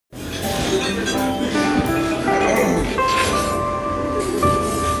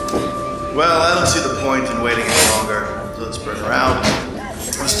Well, I don't see the point in waiting any longer, so let's bring her out.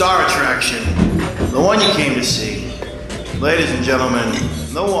 The star attraction, the one you came to see. Ladies and gentlemen,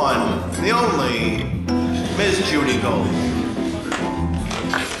 the one, the only, Miss Judy Gold.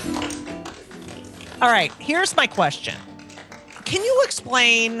 All right, here's my question. Can you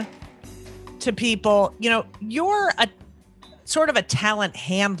explain to people, you're a sort of a talent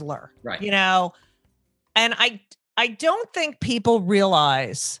handler, right? And I don't think people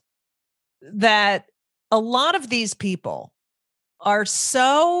realize that a lot of these people are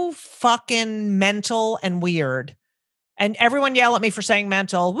so fucking mental and weird, and everyone yell at me for saying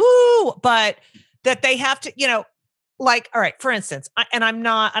mental, woo, but that they have to, all right, for instance,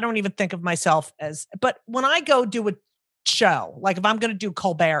 I don't even think of myself but when I go do a show, like if I'm going to do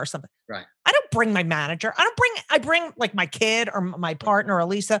Colbert or something, right? I don't bring my manager. I bring like my kid or my partner,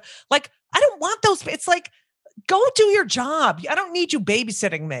 Elisa. Like, I don't want those. It's like, go do your job. I don't need you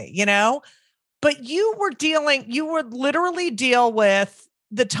babysitting me, but you would literally deal with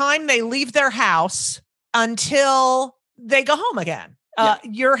the time they leave their house until they go home again. Yeah.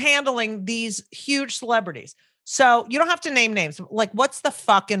 You're handling these huge celebrities. So you don't have to name names. Like, what's the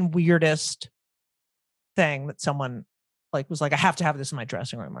fucking weirdest thing that someone was like, I have to have this in my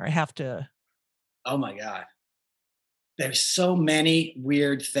dressing room, or I have to. Oh my God. There's so many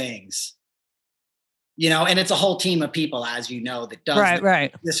weird things, and it's a whole team of people, as you know, that does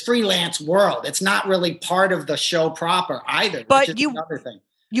this freelance world. It's not really part of the show proper either. But another thing.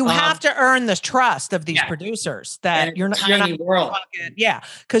 You have to earn the trust of these producers that you're not world. Yeah.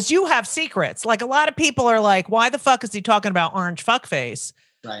 Cause you have secrets. Like, a lot of people are like, why the fuck is he talking about orange fuckface?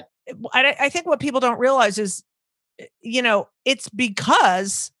 Right. I think what people don't realize is, it's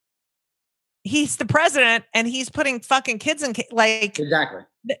because he's the president and he's putting fucking kids in, exactly.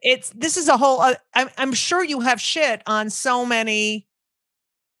 This is a whole, I'm sure you have shit on so many.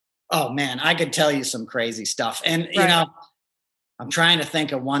 Oh man, I could tell you some crazy stuff. And, I'm trying to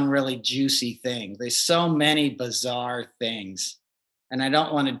think of one really juicy thing. There's so many bizarre things, and I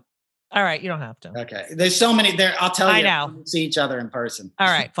don't want to. All right. You don't have to. Okay. There's so many there. I'll tell you. I know. We'll see each other in person. All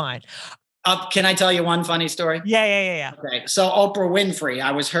right, fine. Can I tell you one funny story? Yeah. Okay. So Oprah Winfrey,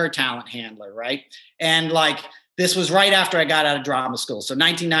 I was her talent handler, right? And this was right after I got out of drama school. So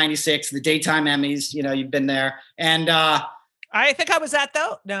 1996, the daytime Emmys, you've been there. And I think I was at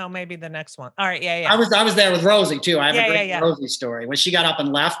no, maybe the next one. All right. Yeah. I was there with Rosie too. I have a great yeah. Rosie story when she got up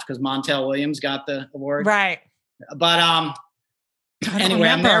and left because Montel Williams got the award. Right. But anyway,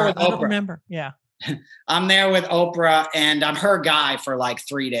 I'm there with Oprah. I don't remember. Yeah. I'm there with Oprah, and I'm her guy for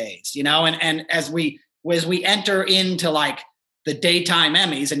 3 days, and as we enter into the daytime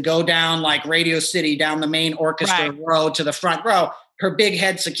Emmys and go down Radio City, down the main orchestra row to the front row, her big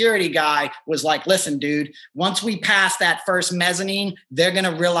head security guy was like, listen, dude, once we pass that first mezzanine, they're going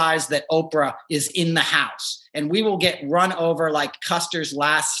to realize that Oprah is in the house, and we will get run over like Custer's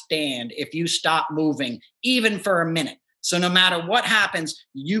Last Stand if you stop moving even for a minute. So no matter what happens,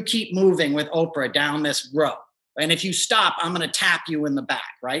 you keep moving with Oprah down this row. And if you stop, I'm going to tap you in the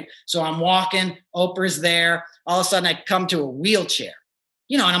back, right? So I'm walking, Oprah's there. All of a sudden I come to a wheelchair,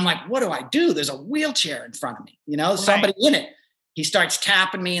 and I'm like, what do I do? There's a wheelchair in front of me, somebody in it. He starts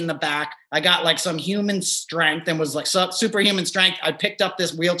tapping me in the back. I got some human strength and was superhuman strength. I picked up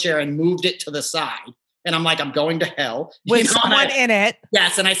this wheelchair and moved it to the side. And I'm like, I'm going to hell. With someone in it.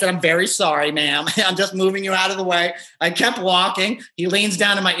 Yes. And I said, I'm very sorry, ma'am. I'm just moving you out of the way. I kept walking. He leans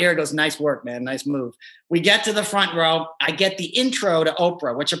down in my ear, goes, nice work, man. Nice move. We get to the front row. I get the intro to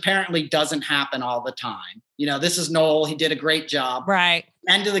Oprah, which apparently doesn't happen all the time. This is Noel. He did a great job. Right.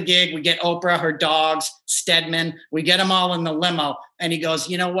 End of the gig, we get Oprah, her dogs, Stedman. We get them all in the limo. And he goes,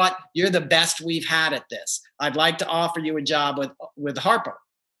 you know what? You're the best we've had at this. I'd like to offer you a job with Harper.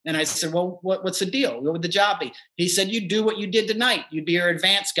 And I said, well, what's the deal? What would the job be? He said, you'd do what you did tonight. You'd be her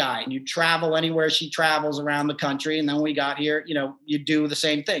advance guy and you'd travel anywhere she travels around the country. And then when we got here, you'd do the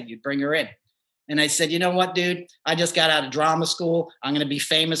same thing. You'd bring her in. And I said, you know what, dude? I just got out of drama school. I'm going to be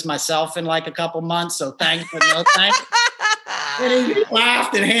famous myself in a couple months. So thanks, but no thanks. And he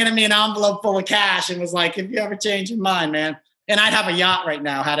laughed and handed me an envelope full of cash and was like, if you ever change your mind, man. And I'd have a yacht right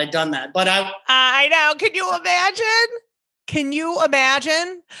now had I done that. But I know. Can you imagine? Can you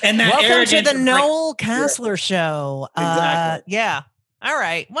imagine? And that welcome to the Noel Casler show. Exactly. Yeah. All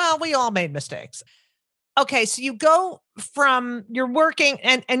right. Well, we all made mistakes. Okay. So you go from you're working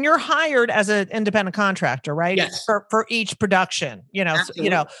and you're hired as an independent contractor, right? Yes. For each production,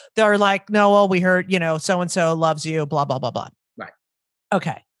 Absolutely. They're like, Noel, we heard, so-and-so loves you, blah, blah, blah, blah. Right.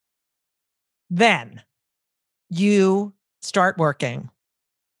 Okay. Then you start working.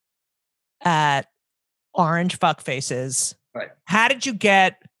 at Orange Fuckfaces. Right. How did you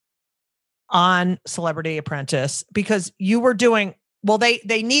get on Celebrity Apprentice? Because you were doing, well, they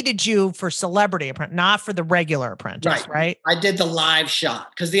needed you for Celebrity Apprentice, not for the regular Apprentice, right? I did the live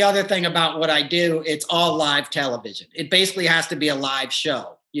shot because the other thing about what I do, it's all live television. It basically has to be a live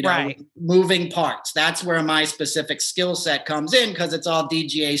show, with moving parts. That's where my specific skill set comes in because it's all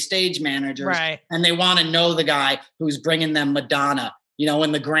DGA stage managers. Right. And they want to know the guy who's bringing them Madonna,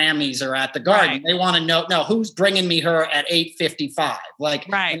 when the Grammys are at the Garden. Right. They want to know, no, who's bringing me her at 8:55? Like,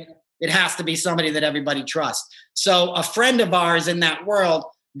 right. It has to be somebody that everybody trusts. So a friend of ours in that world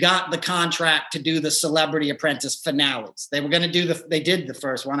got the contract to do the Celebrity Apprentice finales. They were going to they did the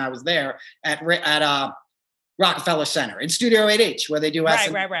first one. I was there at Rockefeller Center in Studio 8H where they do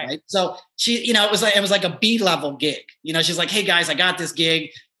SNL, right? So she, it was like a B-level gig. She's like, hey guys, I got this gig.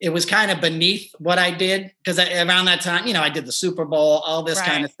 It was kind of beneath what I did because around that time, I did the Super Bowl, all this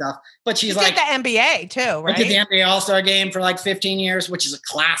kind of stuff. But she's you like, did the NBA too, right? I did the NBA All-Star Game for like 15 years, which is a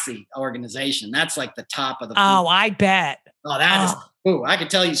classy organization. That's like the top of the. Oh, I bet. Oh, that is. Ooh, I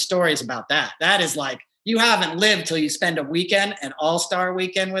could tell you stories about that. That is like you haven't lived till you spend a weekend, an All-Star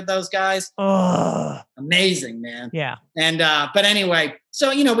weekend with those guys. Oh, amazing, man. Yeah. And but anyway,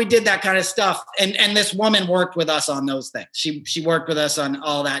 so we did that kind of stuff, and this woman worked with us on those things. She worked with us on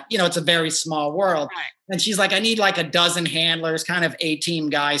all that. It's a very small world, right. And she's like, I need like a dozen handlers, kind of A-team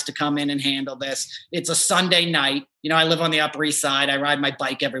guys to come in and handle this. It's a Sunday night. I live on the Upper East Side. I ride my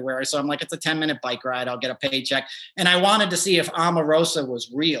bike everywhere, so I'm like, it's a 10-minute bike ride. I'll get a paycheck, and I wanted to see if Omarosa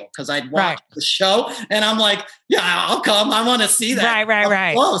was real because I'd watched the show, and I'm like, yeah, I'll come. I want to see that.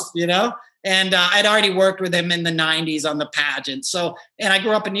 Right. Close, And I'd already worked with him in the 90s on the pageant. So, and I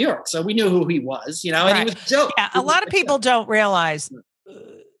grew up in New York, so we knew who he was, and he was a joke. Yeah, a lot of people don't realize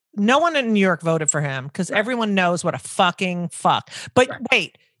no one in New York voted for him because everyone knows what a fucking fuck. But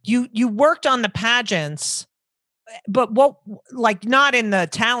wait, you worked on the pageants, but what, like not in the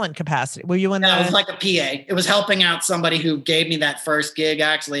talent capacity? Were you in it was like a PA. It was helping out somebody who gave me that first gig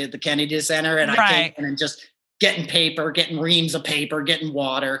actually at the Kennedy Center. And I came in and just getting paper, getting reams of paper, getting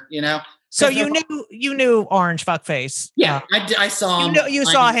water, So you knew Orange Fuckface. Yeah, I saw him. You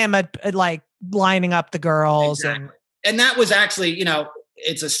saw him at like lining up the girls. Exactly. And that was actually,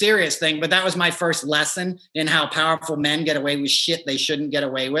 it's a serious thing, but that was my first lesson in how powerful men get away with shit they shouldn't get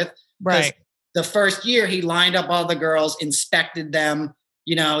away with. Right. The first year he lined up all the girls, inspected them,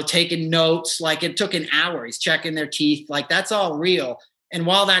 taking notes. Like it took an hour. He's checking their teeth. Like that's all real. And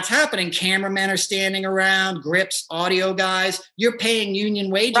while that's happening, cameramen are standing around, grips, audio guys. You're paying union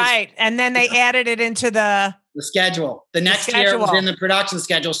wages. Right. And then they added it into the schedule. The next year it was in the production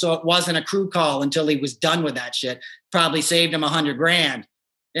schedule. So it wasn't a crew call until he was done with that shit. Probably saved him $100,000.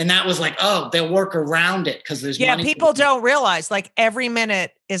 And that was like, oh, they'll work around it because there's money. People don't realize like every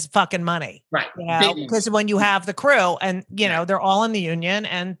minute is fucking money. Right. Because when you have the crew and, they're all in the union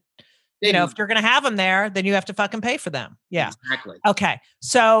and, if you're going to have them there, then you have to fucking pay for them. Yeah. Exactly. Okay.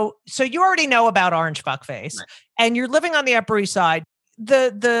 So you already know about Orange Fuckface and you're living on the Upper East Side.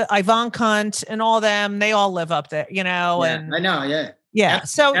 The Yvonne Cunt and all them, they all live up there, and I know. Yeah. Yeah.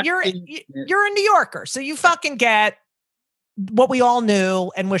 So you're a New Yorker. So you fucking get what we all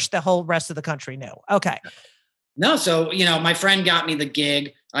knew and wish the whole rest of the country knew. Okay. No. So, my friend got me the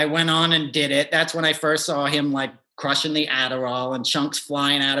gig. I went on and did it. That's when I first saw him like crushing the Adderall and chunks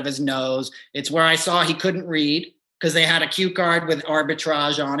flying out of his nose. It's where I saw he couldn't read because they had a cue card with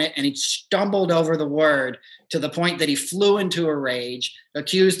arbitrage on it. And he stumbled over the word to the point that he flew into a rage,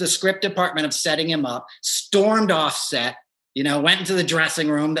 accused the script department of setting him up, stormed off set, went into the dressing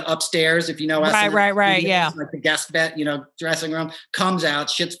room, the upstairs, if you know. Right. Yeah. Like the guest bed, dressing room, comes out,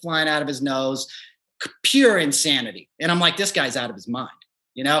 shit's flying out of his nose, pure insanity. And I'm like, this guy's out of his mind,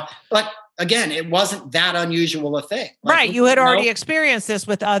 but again, it wasn't that unusual a thing. Like, right. You had already experienced this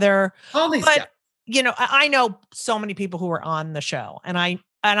with other, all these guys. I know so many people who were on the show and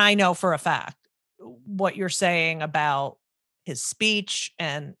I know for a fact what you're saying about his speech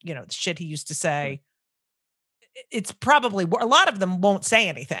and, the shit he used to say. It's probably a lot of them won't say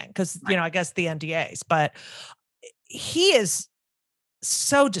anything because, I guess the NDAs, but he is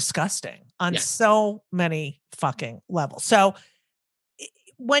so disgusting on so many fucking levels. So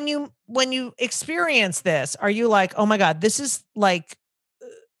when you experience this, are you like, oh my God, this is like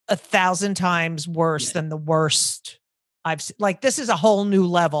 1,000 times worse than the worst I've seen? Like, this is a whole new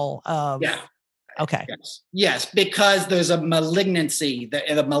level of, okay. Yes, because there's a malignancy,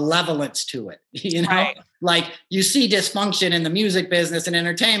 the malevolence to it, Right. Like you see dysfunction in the music business and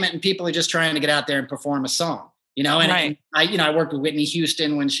entertainment and people are just trying to get out there and perform a song. you know, and I worked with Whitney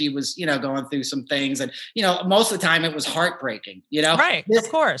Houston when she was, going through some things, and, most of the time it was heartbreaking, Right. Of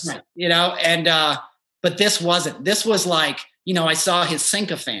course. But this wasn't. This was like, I saw his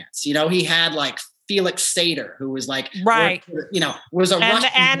sycophants, he had like Felix Sater, who was like, right. Was a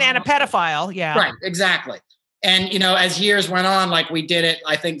and a pedophile. Yeah. Right. Exactly. And, as years went on, like we did it,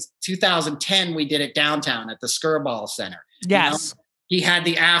 I think 2010, we did it downtown at the Skirball Center. Yes. He had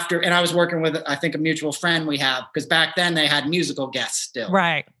the after, and I was working with, I think, a mutual friend we have, because back then they had musical guests still.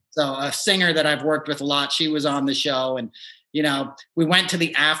 Right. So a singer that I've worked with a lot, she was on the show, and, we went to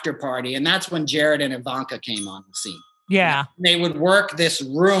the after party, and that's when Jared and Ivanka came on the scene. Yeah. They would work this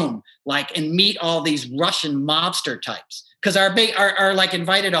room, like, and meet all these Russian mobster types. Because our like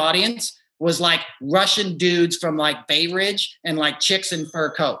invited audience was like Russian dudes from like Bay Ridge and like chicks in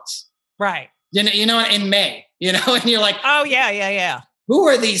fur coats. Right. In May, and you're like, oh yeah. Who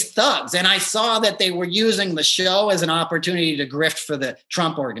are these thugs? And I saw that they were using the show as an opportunity to grift for the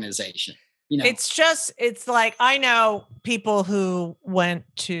Trump organization. It's like, I know people who went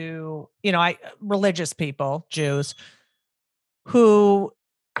to, religious people, Jews, who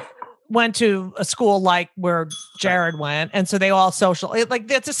went to a school like where Jared went. And so they all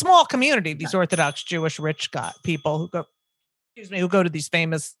it's a small community, these Orthodox Jewish rich people who go to these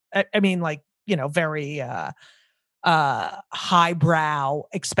famous, very highbrow,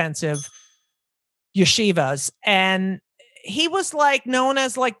 expensive yeshivas. And he was like known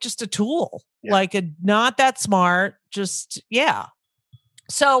as like just a tool, not that smart,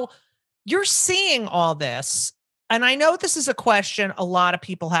 So you're seeing all this. And I know this is a question a lot of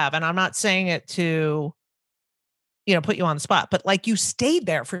people have, and I'm not saying it to, put you on the spot, but like, you stayed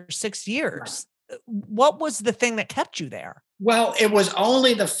there for 6 years. Right. What was the thing that kept you there? Well, it was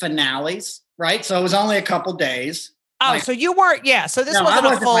only the finales, right? So it was only a couple days. Oh, so you weren't, so this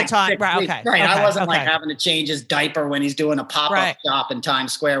wasn't a full time, right? Okay. Right. I wasn't like having to change his diaper when he's doing a pop-up shop in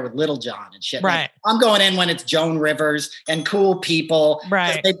Times Square with Little John and shit. Right. Like, I'm going in when it's Joan Rivers and cool people.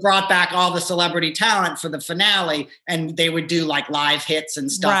 Right. They brought back all the celebrity talent for the finale, and they would do like live hits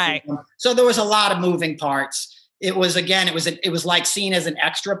and stuff. Right. So there was a lot of moving parts. It was like seen as an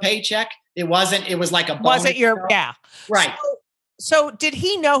extra paycheck. It was like a bonus. Wasn't your, Right. So did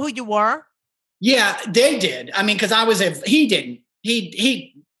he know who you were? Yeah, they did. I mean, because he didn't.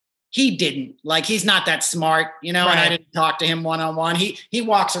 He didn't. Like, he's not that smart, and I didn't talk to him one-on-one. He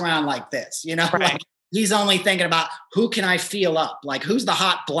walks around like this, Right. Like, he's only thinking about who can I feel up? Like, who's the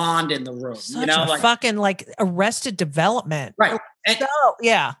hot blonde in the room? Such a fucking like Arrested Development. Right. And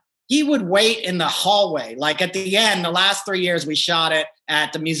yeah. He would wait in the hallway. Like, at the end, the last 3 years, we shot it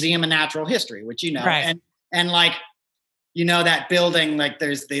at the Museum of Natural History, which right. and like, that building, like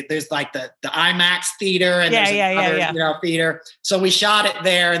there's like the IMAX theater and there's theater. So we shot it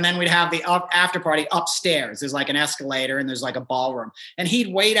there, and then we'd have the after party upstairs. There's like an escalator and there's like a ballroom, and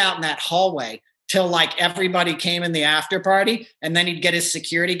he'd wait out in that hallway till like everybody came in the after party, and then he'd get his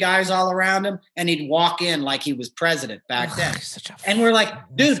security guys all around him, and he'd walk in like he was president back then. And we're like,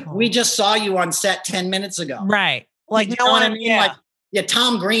 dude, we just saw you on set 10 minutes ago. Right. Like, you know what I mean? Yeah. Like,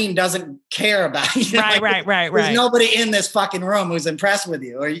 Tom Green doesn't care about you. Right. There's nobody in this fucking room who's impressed with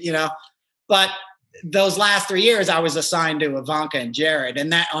you, or, but those last 3 years I was assigned to Ivanka and Jared.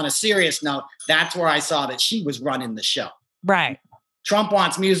 And that, on a serious note, that's where I saw that she was running the show. Right. Trump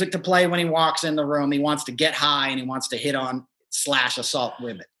wants music to play when he walks in the room. He wants to get high, and he wants to hit on / assault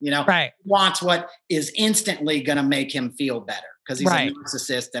women, Right. He wants what is instantly going to make him feel better, because he's right. a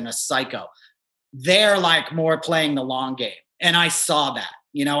narcissist and a psycho. They're like more playing the long game. And I saw that,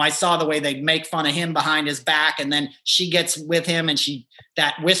 I saw the way they make fun of him behind his back, and then she gets with him, and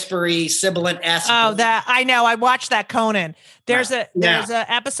that whispery, sibilant-esque. Oh, that I know. I watched that Conan. There's a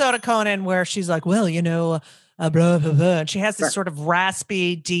episode of Conan where she's like, well, blah, blah, blah. And she has this sort of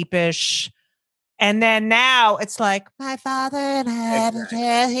raspy, deepish. And then now it's like, my father and I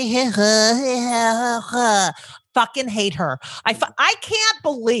fucking hate her. I can't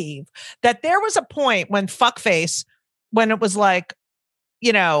believe that there was a point when fuckface, when it was like,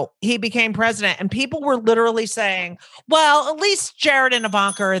 he became president, and people were literally saying, well, at least Jared and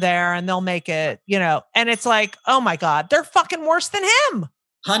Ivanka are there and they'll make it, and it's like, oh my God, they're fucking worse than him.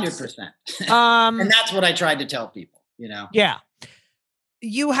 100%. And that's what I tried to tell people, Yeah.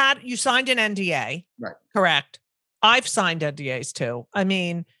 You signed an NDA, right? Correct. I've signed NDAs too. I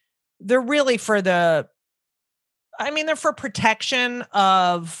mean, they're really they're for protection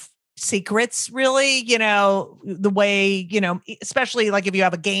of secrets, really, the way, especially like if you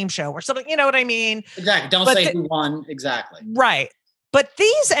have a game show or something, you know what I mean? Exactly. Don't say who won. Exactly. Right. But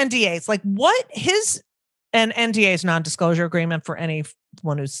these NDAs, like an NDA is non-disclosure agreement, for anyone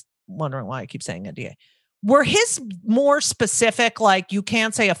who's wondering why I keep saying NDA. were his more specific, like you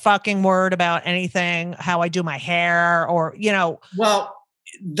can't say a fucking word about anything, how I do my hair or, Well,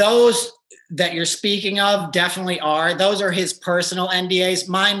 those that you're speaking of definitely are. Those are his personal NDAs.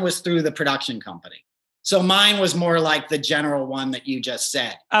 Mine was through the production company. So mine was more like the general one that you just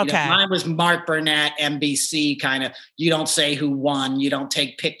said. Okay. Mine was Mark Burnett, NBC kind of, you don't say who won. You don't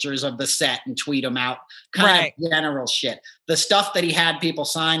take pictures of the set and tweet them out. Kind of general shit. The stuff that he had people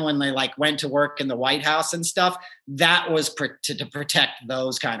sign when they like went to work in the White House and stuff, that was to protect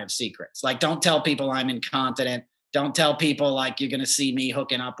those kind of secrets. Like, don't tell people I'm incontinent. Don't tell people like you're going to see me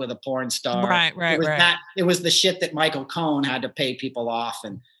hooking up with a porn star. Right. It was the shit that Michael Cohen had to pay people off,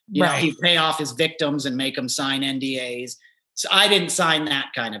 and he'd pay off his victims and make them sign NDAs. So I didn't sign that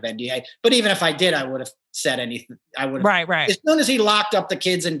kind of NDA. But even if I did, I would have said anything. I would have. Right. As soon as he locked up the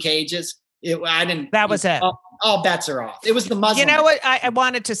kids in cages, I didn't. That was it. All bets are off. It was the Muslim. You know what I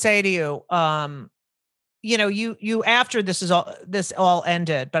wanted to say to you? You after this all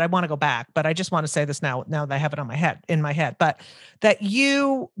ended, but I want to go back. But I just want to say this now that I have it in my head. But that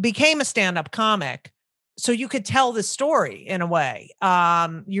you became a stand-up comic, so you could tell the story in a way.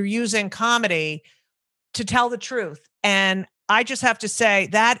 You're using comedy to tell the truth, and I just have to say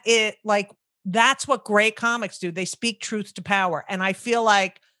that that's what great comics do. They speak truth to power, and I feel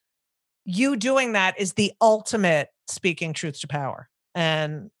like you doing that is the ultimate speaking truth to power.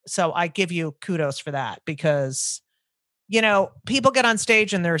 And so I give you kudos for that because, people get on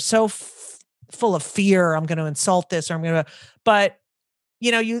stage and they're so full of fear. I'm going to insult this or but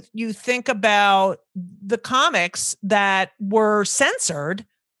you think about the comics that were censored,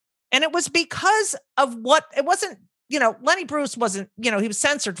 and it was because of it wasn't, Lenny Bruce wasn't, he was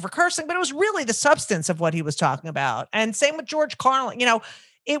censored for cursing, but it was really the substance of what he was talking about. And same with George Carlin,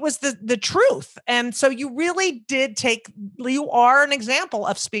 it was the truth. And so you really you are an example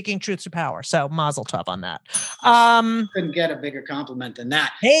of speaking truth to power. So mazel tov on that. Couldn't get a bigger compliment than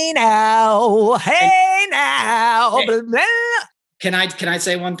that. Hey now. Can I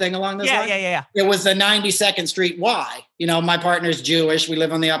say one thing along this line? Yeah. It was the 92nd Street Y. My partner's Jewish. We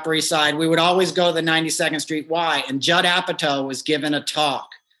live on the Upper East Side. We would always go to the 92nd Street Y. And Judd Apatow was given a talk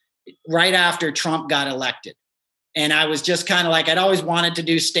right after Trump got elected. And I was just kind of like, I'd always wanted to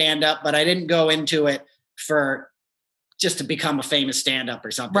do stand-up, but I didn't go into it for just to become a famous stand-up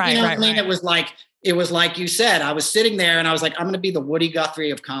or something. Right, I mean? It was like you said, I was sitting there and I was like, I'm going to be the Woody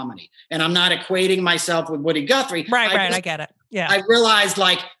Guthrie of comedy. And I'm not equating myself with Woody Guthrie. Right. I get it. Yeah. I realized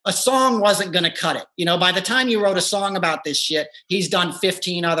like a song wasn't going to cut it. By the time you wrote a song about this shit, he's done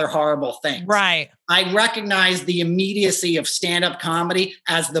 15 other horrible things. Right. I recognized the immediacy of stand-up comedy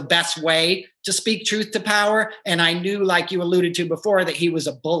as the best way to speak truth to power. And I knew, like you alluded to before, that he was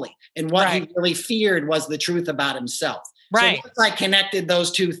a bully. And what he really feared was the truth about himself. Right. So once I connected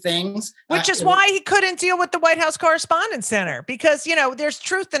those two things. Which is why he couldn't deal with the White House Correspondents Center. Because, there's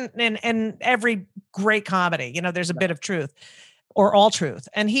truth in every great comedy. There's a bit of truth or all truth.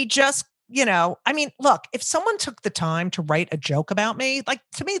 And he just, look, if someone took the time to write a joke about me, like,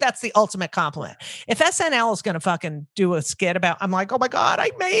 to me, that's the ultimate compliment. If SNL is going to fucking do a skit about, I'm like, oh my God,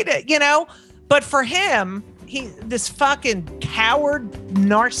 I made it, But for him, this fucking coward,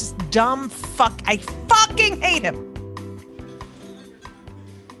 narcissist, dumb fuck, I fucking hate him.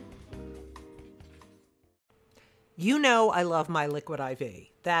 I love my Liquid IV,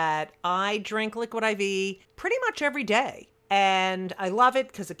 that I drink Liquid IV pretty much every day. And I love it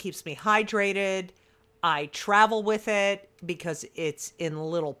because it keeps me hydrated. I travel with it because it's in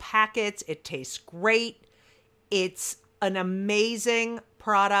little packets. It tastes great. It's an amazing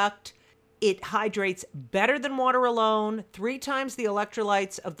product. It hydrates better than water alone, 3 times the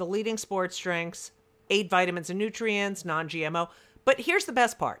electrolytes of the leading sports drinks, 8 vitamins and nutrients, non-GMO. But here's the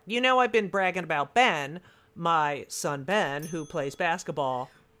best part. I've been bragging about Ben, my son Ben, who plays basketball.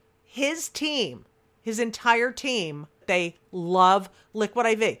 His team, his entire team, they love Liquid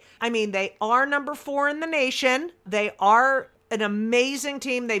IV. I mean, they are number 4 in the nation. They are an amazing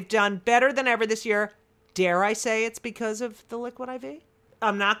team. They've done better than ever this year. Dare I say it's because of the Liquid IV?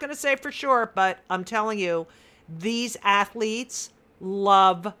 I'm not going to say for sure, but I'm telling you, these athletes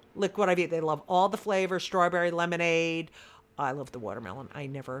love Liquid IV. They love all the flavors, strawberry, lemonade. I love the watermelon. I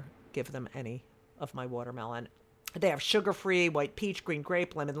never give them any of my watermelon. They have sugar-free, white peach, green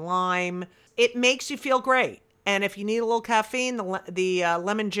grape, lemon lime. It makes you feel great. And if you need a little caffeine, the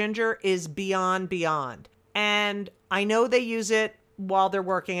lemon ginger is beyond. And I know they use it while they're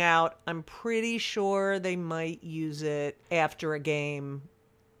working out. I'm pretty sure they might use it after a game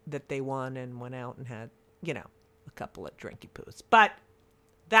that they won and went out and had, a couple of drinky poos. But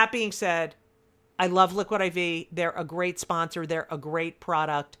that being said, I love Liquid IV. They're a great sponsor. They're a great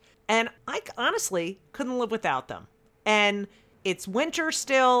product. And I honestly couldn't live without them. And it's winter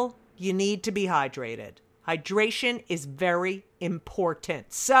still. You need to be hydrated. Hydration is very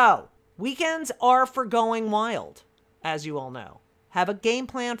important. So, weekends are for going wild, as you all know. Have a game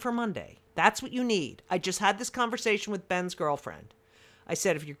plan for Monday. That's what you need. I just had this conversation with Ben's girlfriend. I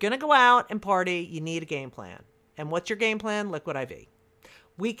said, if you're going to go out and party, you need a game plan. And what's your game plan? Liquid IV.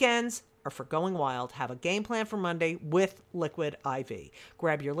 Weekends are for going wild. Have a game plan for Monday with Liquid IV.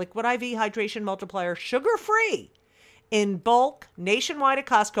 Grab your Liquid IV Hydration Multiplier sugar-free in bulk nationwide at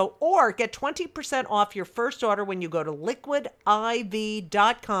Costco, or get 20% off your first order when you go to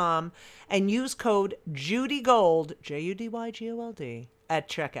liquidiv.com and use code JudyGold, JUDYGOLD, at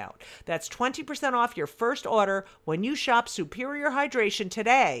checkout. That's 20% off your first order when you shop Superior Hydration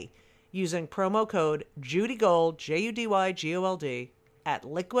today using promo code JudyGold, JUDYGOLD, at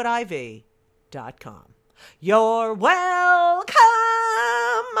liquidiv.com. You're welcome.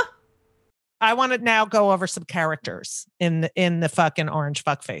 I want to now go over some characters in the fucking orange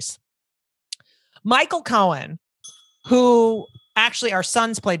fuckface. Michael Cohen, who actually our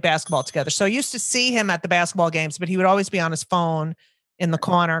sons played basketball together. So I used to see him at the basketball games, but he would always be on his phone in the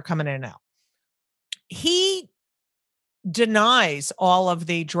corner coming in and out. He denies all of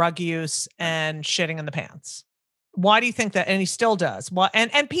the drug use and shitting in the pants. Why do you think that? And he still does. Why?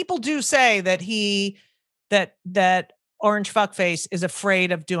 And people do say that that orange fuckface is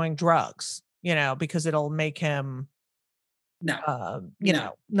afraid of doing drugs, because it'll make him, not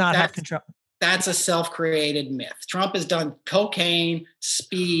have control. That's a self-created myth. Trump has done cocaine,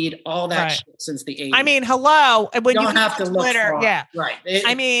 speed, all that shit since the 80s. I mean, hello. When you don't have to look Twitter, far. yeah. Right.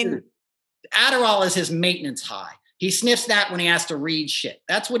 Adderall is his maintenance high. He sniffs that when he has to read shit.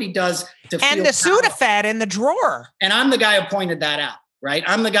 That's what he does to feel And the Sudafed in the drawer. And I'm the guy who pointed that out, right?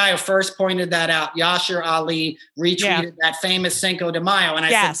 I'm the guy who first pointed that out. Yashir Ali retweeted that famous Cinco de Mayo. And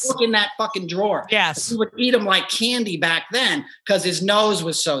I said, look in that fucking drawer. Yes. He would eat them like candy back then because his nose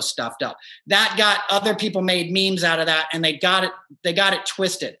was so stuffed up. That got other people made memes out of that, and they got it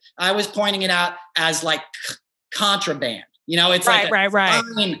twisted. I was pointing it out as like contraband. It's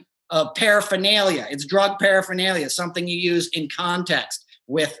right. Paraphernalia. It's drug paraphernalia, something you use in context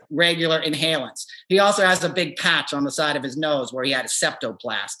with regular inhalants. He also has a big patch on the side of his nose where he had a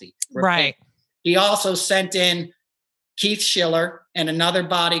septoplasty. Right. He also sent in Keith Schiller and another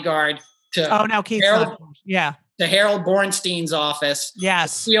bodyguard to Harold Bornstein's office.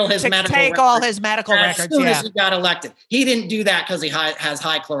 Yes. To steal his medical take records all his medical records. As soon as he got elected. He didn't do that because he has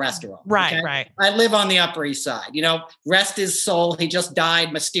high cholesterol. Right, okay? right. I live on the Upper East Side. Rest his soul. He just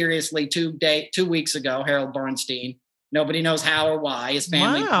died mysteriously 2 weeks ago, Harold Bornstein. Nobody knows how or why. His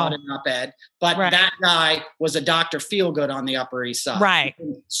family caught an op-ed. But that guy was a Dr. Feelgood on the Upper East Side. Right.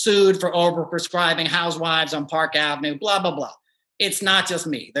 Sued for overprescribing housewives on Park Avenue, blah, blah, blah. It's not just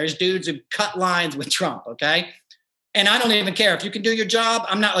me. There's dudes who cut lines with Trump, okay? And I don't even care. If you can do your job,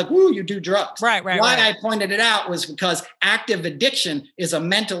 I'm not like, woo, you do drugs. Right. Why I pointed it out was because active addiction is a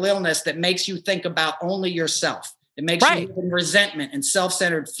mental illness that makes you think about only yourself. It makes you live in resentment and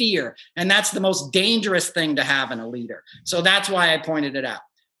self-centered fear. And that's the most dangerous thing to have in a leader. So that's why I pointed it out.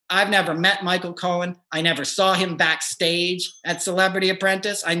 I've never met Michael Cohen. I never saw him backstage at Celebrity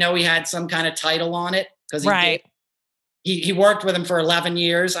Apprentice. I know he had some kind of title on it because he worked with him for 11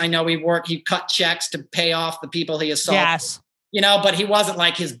 years. I know he cut checks to pay off the people he assaulted. Yes. But he wasn't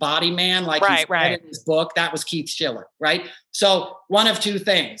like his body man, like he said in his book. That was Keith Schiller, right? So one of two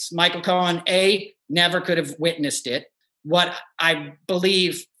things. Michael Cohen, never could have witnessed it. What I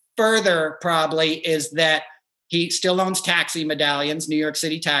believe further probably is that he still owns taxi medallions, New York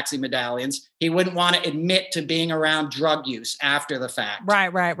City taxi medallions. He wouldn't want to admit to being around drug use after the fact.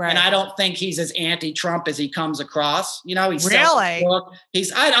 Right. And I don't think he's as anti-Trump as he comes across. He's really.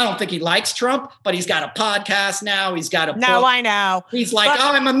 I don't think he likes Trump, but he's got a podcast now. He's got a book. No, I know. He's like,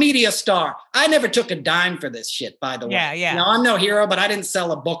 I'm a media star. I never took a dime for this shit, by the way. Yeah. I'm no hero, but I didn't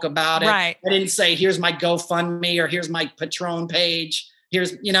sell a book about it. Right. I didn't say, here's my GoFundMe or here's my Patreon page.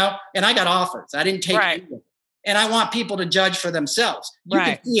 Here's, and I got offers. I didn't take either. And I want people to judge for themselves. You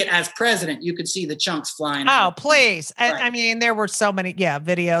can see it as president. You could see the chunks flying out. Oh, please. I mean, there were so many,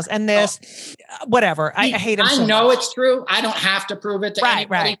 videos and this, whatever. I hate him so know much. It's true. I don't have to prove it to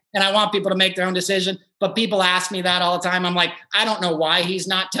anybody. And I want people to make their own decision. But people ask me that all the time. I'm like, I don't know why he's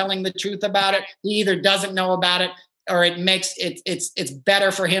not telling the truth about it. He either doesn't know about it or it makes it's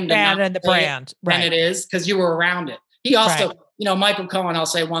better for him to not the brand than it is because you were around it. He also, Michael Cohen, I'll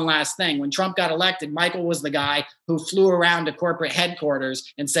say one last thing. When Trump got elected, Michael was the guy who flew around to corporate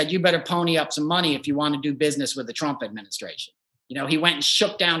headquarters and said, you better pony up some money if you want to do business with the Trump administration. He went and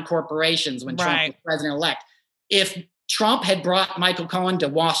shook down corporations when Trump was president-elect. If Trump had brought Michael Cohen to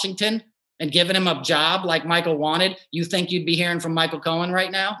Washington and given him a job like Michael wanted, you think you'd be hearing from Michael Cohen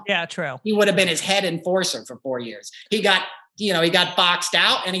right now? Yeah, true. He would have been his head enforcer for 4 years. He got boxed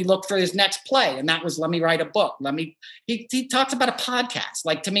out and he looked for his next play. And that was, let me write a book. He talks about a podcast.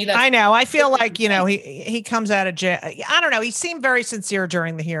 Like, to me, that's. I know. I feel like, he comes out of jail. I don't know. He seemed very sincere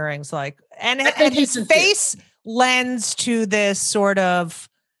during the hearings. Like, and his face lends to this sort of,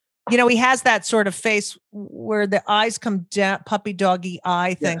 he has that sort of face where the eyes come down, puppy doggy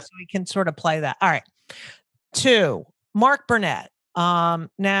eye thing. So he can sort of play that. All right. 2, Mark Burnett.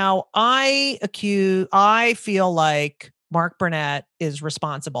 Now I feel like Mark Burnett is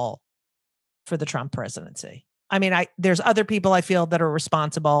responsible for the Trump presidency. I mean, there's other people I feel that are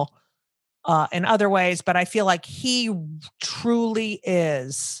responsible in other ways, but I feel like he truly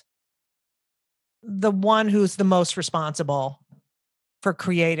is the one who's the most responsible for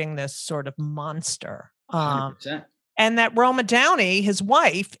creating this sort of monster. 100%. And that Roma Downey, his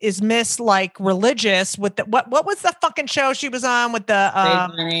wife, is Miss like religious with the, what was the fucking show she was on with the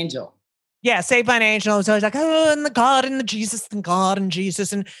Saved by an Angel. Yeah, Saved by an Angel. It was always like, oh, and the God and the Jesus and God and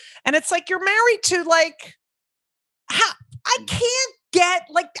Jesus. And it's like, you're married to like, I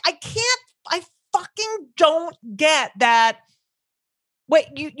fucking don't get that. Wait,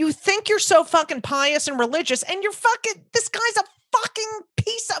 you think you're so fucking pious and religious and you're fucking, this guy's a fucking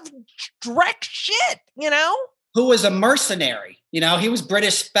piece of dreck shit, Who was a mercenary. He was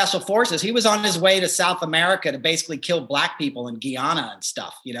British Special Forces. He was on his way to South America to basically kill black people in Guyana and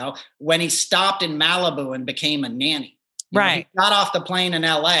stuff, when he stopped in Malibu and became a nanny. Right. He got off the plane in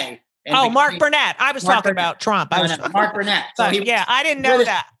LA. Mark Burnett. I was talking about Trump. Mark Burnett. So I didn't know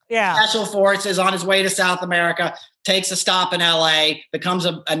that. Yeah. Special Forces on his way to South America, takes a stop in LA, becomes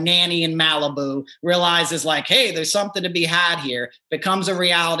a nanny in Malibu, realizes like, hey, there's something to be had here, becomes a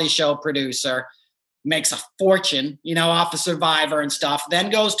reality show producer, makes a fortune, off of Survivor and stuff, then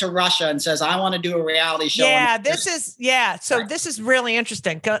goes to Russia and says, I want to do a reality show. Yeah, this is really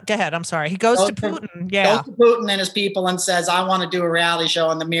interesting. Go ahead. I'm sorry. He goes to Putin. Yeah. Goes to Putin and his people and says, I want to do a reality show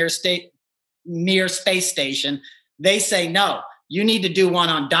on the Mir space station. They say, no, you need to do one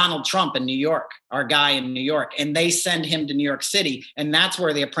on Donald Trump in New York, our guy in New York. And they send him to New York City. And that's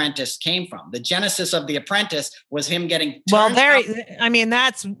where The Apprentice came from. The genesis of The Apprentice was him getting.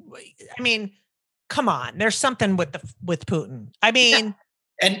 Come on, there's something with Putin. I mean,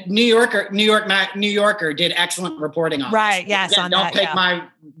 and New Yorker did excellent reporting on right. This. Yes, Again, on don't that. take Yeah. my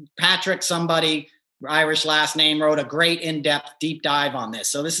Patrick somebody Irish last name wrote a great in-depth deep dive on this.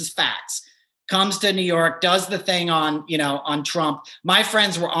 So this is facts. Comes to New York, does the thing on Trump. My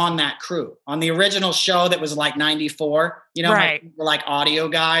friends were on that crew on the original show that was like 94, right. Were like audio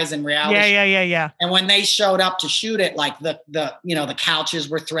guys and reality. Yeah. And when they showed up to shoot it, like the couches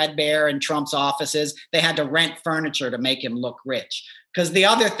were threadbare in Trump's offices. They had to rent furniture to make him look rich. Because the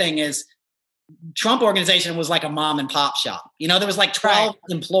other thing is, Trump organization was like a mom and pop shop. There was like 12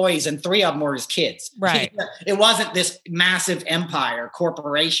 employees and 3 of them were his kids. Right. It wasn't this massive empire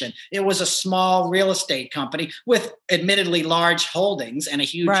corporation. It was a small real estate company with admittedly large holdings and a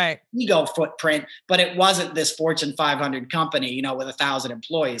huge ego footprint, but it wasn't this Fortune 500 company, with 1,000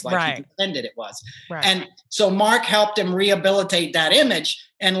 employees like he pretended it was. Right. And so Mark helped him rehabilitate that image.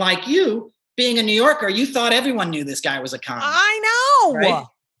 And like you, being a New Yorker, you thought everyone knew this guy was a con. I know. Right?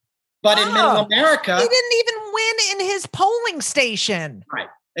 But in Middle America, he didn't even win in his polling station. Right,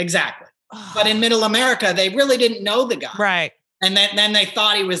 exactly. But in Middle America, they really didn't know the guy. Right. And then they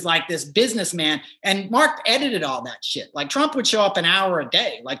thought he was like this businessman. And Mark edited all that shit. Like Trump would show up an hour a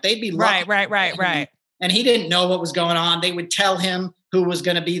day. Like they'd be right. And he didn't know what was going on. They would tell him who was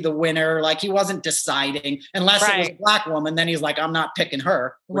going to be the winner. Like he wasn't deciding unless it was a black woman. Then he's like, I'm not picking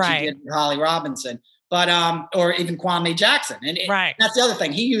her, which he did with Holly Robinson. But or even Kwame Jackson. And that's the other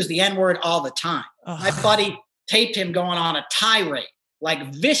thing. He used the N-word all the time. My buddy taped him going on a tirade,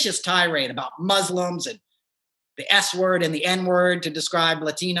 like vicious tirade about Muslims and the S word and the N word to describe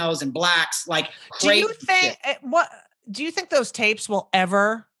Latinos and blacks. Like crazy. Do you think those tapes will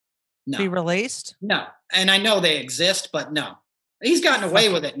ever be released? No. And I know they exist, but no. He's gotten away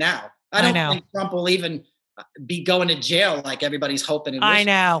with it now. I don't think Trump will even be going to jail like everybody's hoping and wishing.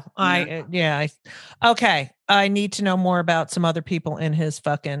 I know. Okay. I need to know more about some other people in his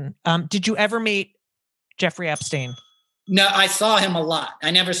fucking. Did you ever meet Jeffrey Epstein? No, I saw him a lot. I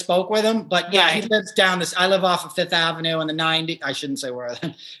never spoke with him, but he lives down this. I live off of Fifth Avenue in the 90s. I shouldn't say where.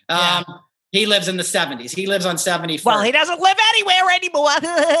 He lives in the 70s. He lives on 71st. Well, he doesn't live anywhere anymore.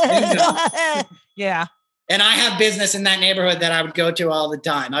 Yeah. And I have business in that neighborhood that I would go to all the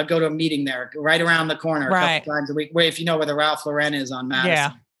time. I'd go to a meeting there right around the corner a couple times a week. Where if you know where the Ralph Lauren is on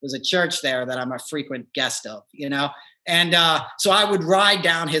Madison, there's a church there that I'm a frequent guest of, And so I would ride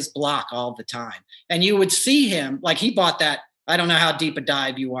down his block all the time. And you would see him, like he bought that. I don't know how deep a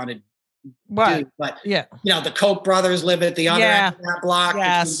dive you wanted to do, but the Koch brothers live at the other end of that block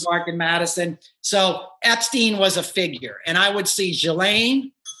between Park and Madison. So Epstein was a figure. And I would see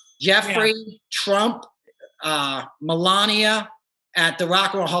Ghislaine, Jeffrey, Trump, Melania at the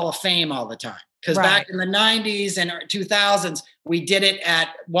Rock and Roll Hall of Fame all the time. Because back in the 90s and 2000s, we did it at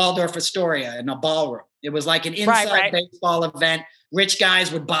Waldorf Astoria in a ballroom. It was like an inside baseball event. Rich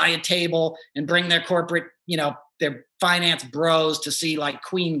guys would buy a table and bring their corporate, their finance bros to see like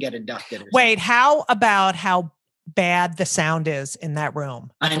Queen get inducted. Wait, how about how bad the sound is in that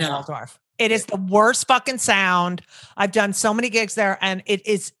room? I know. Waldorf. It is the worst fucking sound. I've done so many gigs there, and it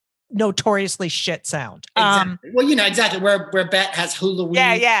is notoriously shit sound. Exactly. Well, exactly where Bet has Halloween.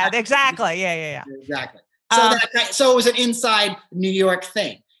 Yeah, exactly. Yeah. Exactly. So it was an inside New York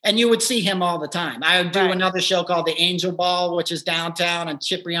thing. And you would see him all the time. I would do another show called The Angel Ball, which is downtown, and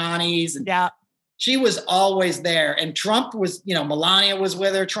Cipriani's. And she was always there. And Trump was, Melania was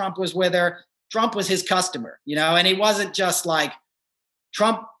with her. Trump was with her. Trump was his customer, and he wasn't just like,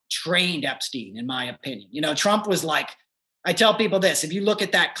 Trump trained Epstein, in my opinion. Trump was like, I tell people this, if you look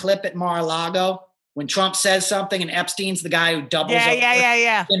at that clip at Mar-a-Lago, when Trump says something and Epstein's the guy who doubles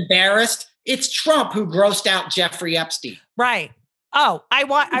over, embarrassed, it's Trump who grossed out Jeffrey Epstein. Right. Oh, I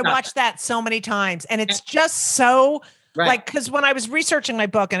watched that so many times, and it's just so like, because when I was researching my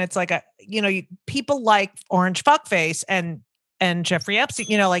book, and it's like people like Orange Fuckface and Jeffrey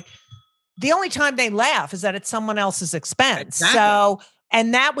Epstein, like the only time they laugh is that it's someone else's expense. Exactly. So,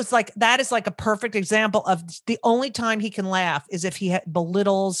 and that is like a perfect example of the only time he can laugh is if he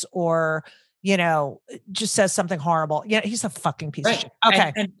belittles or just says something horrible. Yeah, he's a fucking piece of shit.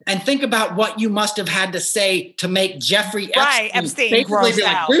 Okay. And think about what you must have had to say to make Jeffrey Epstein gross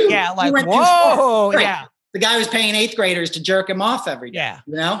out. Like, whoa. Yeah. The guy was paying 8th graders to jerk him off every day.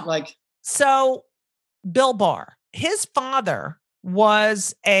 Yeah. So Bill Barr, his father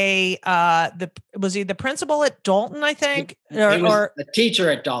was was he the principal at Dalton, I think? Or a teacher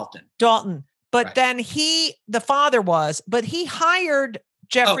at Dalton. But then the father but he hired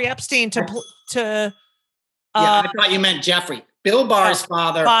Jeffrey Epstein to I thought you meant Jeffrey. Bill Barr's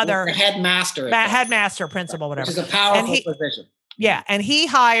father was the headmaster. Principal, whatever. Which is a powerful position. Yeah, and he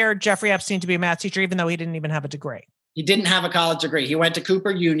hired Jeffrey Epstein to be a math teacher, even though he didn't even have a degree. He didn't have a college degree. He went to Cooper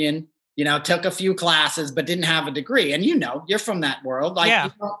Union, took a few classes, but didn't have a degree. And you're from that world.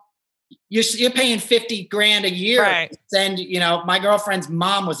 Like, you're paying $50,000 a year. Right. And, my girlfriend's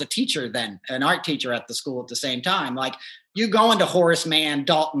mom was a teacher then, an art teacher at the school at the same time. Like, you go into Horace Mann,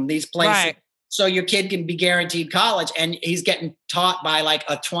 Dalton, these places, so your kid can be guaranteed college, and he's getting taught by like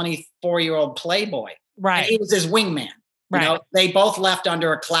a 24-year-old playboy. Right. And he was his wingman. They both left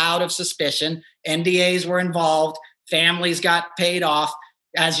under a cloud of suspicion. NDAs were involved. Families got paid off.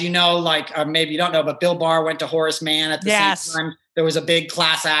 As you know, or maybe you don't know, but Bill Barr went to Horace Mann at the same time. There was a big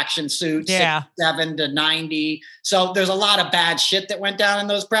class action suit, 67 to 90. So there's a lot of bad shit that went down in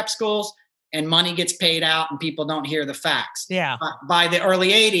those prep schools, and money gets paid out and people don't hear the facts. Yeah. By the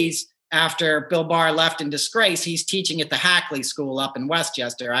early 80s, after Bill Barr left in disgrace, he's teaching at the Hackley School up in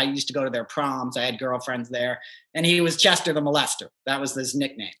Westchester. I used to go to their proms. I had girlfriends there. And he was Chester the Molester. That was his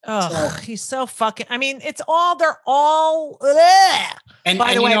nickname. Oh, he's so fucking, they're all, ugh. And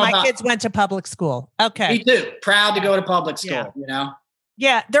by the way, my kids went to public school. Okay. Me too. Proud to go to public school,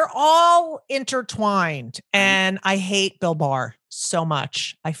 Yeah, they're all intertwined. And I hate Bill Barr so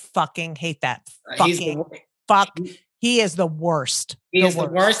much. I fucking hate that. He is the worst. He is the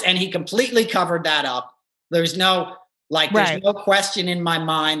worst. And he completely covered that up. There's no question in my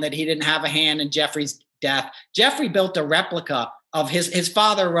mind that he didn't have a hand in Jeffrey's death. Jeffrey built a replica of his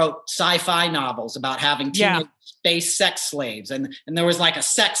father wrote sci-fi novels about having teenage space sex slaves. And there was like a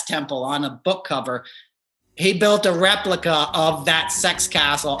sex temple on a book cover. He built a replica of that sex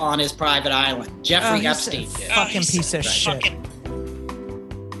castle on his private island. Jeffrey Epstein did. Fucking piece of shit.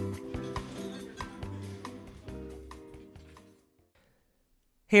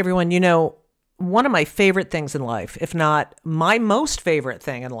 Hey, everyone, one of my favorite things in life, if not my most favorite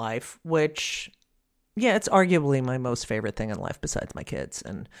thing in life, which, it's arguably my most favorite thing in life besides my kids,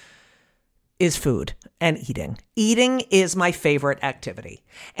 and is food and eating. Eating is my favorite activity,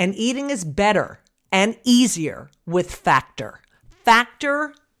 and eating is better and easier with Factor.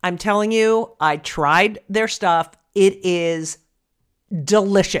 Factor, I'm telling you, I tried their stuff. It is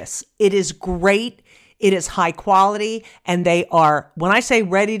delicious. It is great. It is high quality, and they are, when I say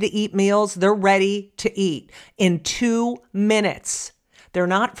ready to eat meals, they're ready to eat in 2 minutes. They're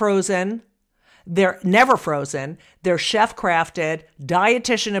not frozen. They're never frozen. They're chef crafted,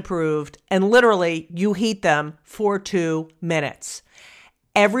 dietitian approved, and literally you heat them for 2 minutes.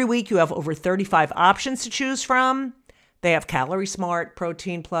 Every week you have over 35 options to choose from. They have Calorie Smart,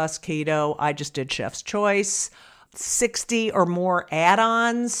 Protein Plus, Keto. I just did Chef's Choice. 60 or more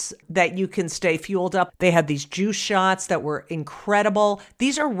add-ons that you can stay fueled up. They had these juice shots that were incredible.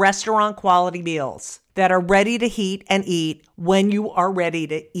 These are restaurant quality meals that are ready to heat and eat when you are ready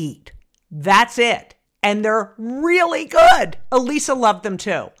to eat. That's it. And they're really good. Elisa loved them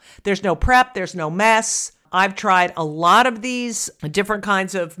too. There's no prep. There's no mess. I've tried a lot of these different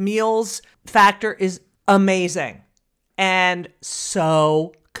kinds of meals. Factor is amazing and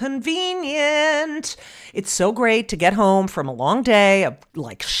so convenient. It's so great to get home from a long day of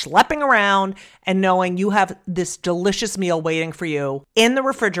like schlepping around and knowing you have this delicious meal waiting for you in the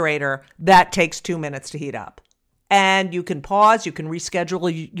refrigerator that takes 2 minutes to heat up. And you can pause, you can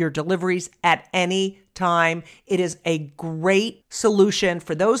reschedule your deliveries at any time. It is a great solution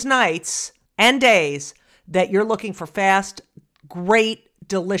for those nights and days that you're looking for fast, great,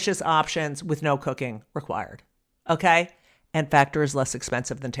 delicious options with no cooking required. Okay? And Factor is less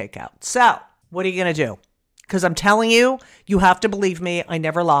expensive than takeout. So, what are you going to do? Because I'm telling you, you have to believe me. I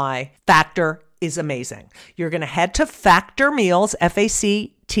never lie. Factor is amazing. You're going to head to Factor Meals,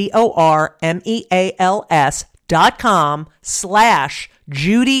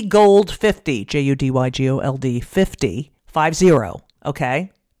 FactorMeals.com/JudyGold50, JudyGold 50,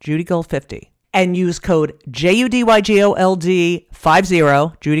 okay? JudyGold50. And use code JudyGold50,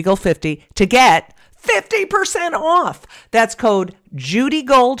 JudyGold50 to get 50% off. That's code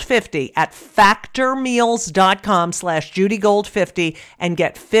JudyGold50 at factormeals.com/JudyGold50 and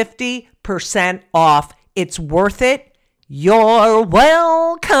get 50% off. It's worth it. You're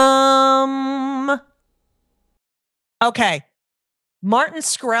welcome. Okay. Martin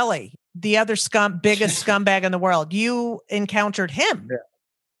Shkreli, the other biggest scumbag in the world. You encountered him.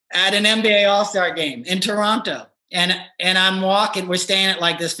 At an NBA All-Star game in Toronto. And I'm walking, we're staying at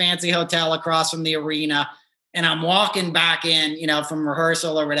like this fancy hotel across from the arena. And I'm walking back in, from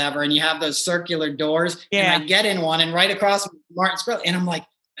rehearsal or whatever. And you have those circular doors. Yeah. And I get in one and right across from Martin Shkreli. And I'm like,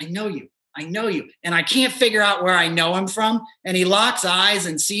 I know you. And I can't figure out where I know him from. And he locks eyes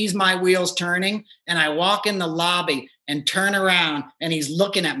and sees my wheels turning. And I walk in the lobby and turn around and he's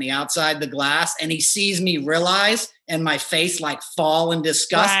looking at me outside the glass and he sees me realize and my face like fall in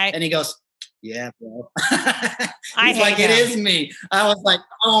disgust. Right. And he goes, yeah, bro. He's like, it is me. I was like,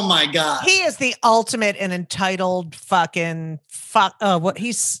 oh my God. He is the ultimate and entitled fucking fuck.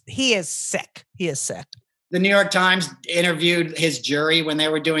 He is sick. He is sick. The New York Times interviewed his jury when they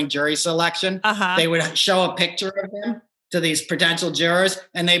were doing jury selection. Uh-huh. They would show a picture of him to these potential jurors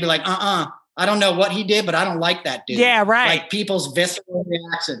and they'd be like, I don't know what he did, but I don't like that dude. Yeah, right. Like people's visceral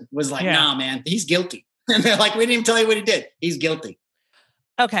reaction was like, nah, man, he's guilty. And they're like, we didn't even tell you what he did. He's guilty.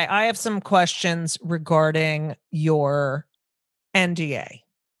 Okay, I have some questions regarding your NDA.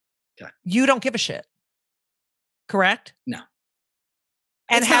 Okay. You don't give a shit, correct? No.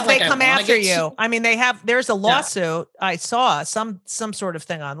 And have they come after you? I mean, there's a lawsuit. Yeah. I saw some sort of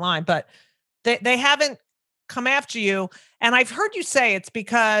thing online, but they haven't come after you. And I've heard you say it's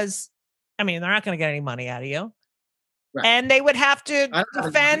because, they're not going to get any money out of you. Right. And they would have to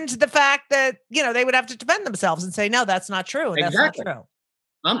defend the fact that, they would have to defend themselves and say, no, that's not true. That's not true.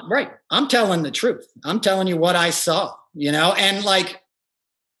 I'm right. I'm telling the truth. I'm telling you what I saw, and like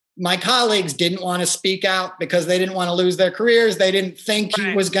my colleagues didn't want to speak out because they didn't want to lose their careers. They didn't think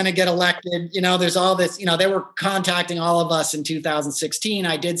he was going to get elected. There's all this, they were contacting all of us in 2016.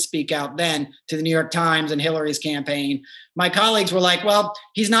 I did speak out then to the New York Times and Hillary's campaign. My colleagues were like, well,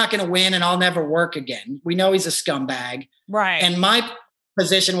 he's not going to win and I'll never work again. We know he's a scumbag. Right. And my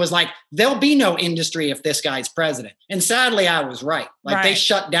position was like, there'll be no industry if this guy's president. And sadly, I was right. Like they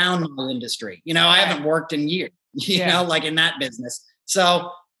shut down my industry. I haven't worked in years, like in that business.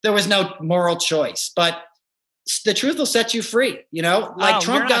 So there was no moral choice, but the truth will set you free.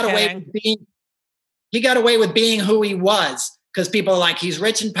 Trump got away with being who he was because people are like, he's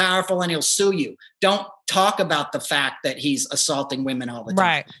rich and powerful and he'll sue you. Don't talk about the fact that he's assaulting women all the time.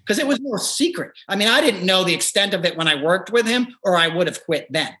 Right. Because it was more secret. I didn't know the extent of it when I worked with him or I would have quit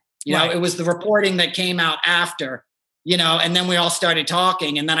then. It was the reporting that came out after, and then we all started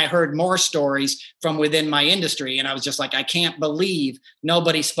talking and then I heard more stories from within my industry. And I was just like, I can't believe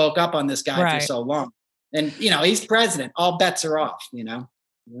nobody spoke up on this guy for so long. And, he's president. All bets are off, Yeah.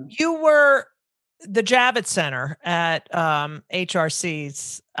 You were the Javits Center at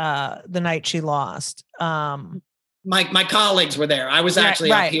HRC's the night she lost. My colleagues were there. I was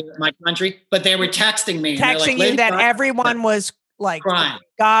actually up here in my country, but they were texting me. Texting you that everyone was like Crying.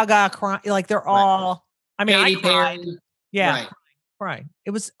 Gaga crying. Like they're all, I mean, Katy I cried. Perry. Yeah. Right. Crying.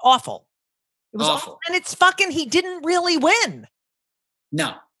 It was awful. It was awful. And it's fucking, he didn't really win.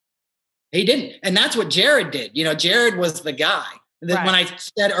 No, he didn't. And that's what Jared did. You know, Jared was the guy. When I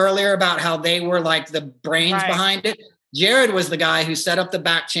said earlier about how they were like the brains behind it, Jared was the guy who set up the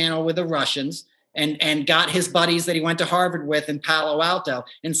back channel with the Russians and got his buddies that he went to Harvard with in Palo Alto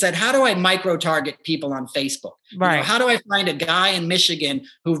and said, how do I micro target people on Facebook? Right. You know, how do I find a guy in Michigan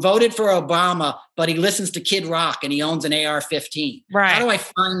who voted for Obama, but he listens to Kid Rock and he owns an AR-15? Right. How do I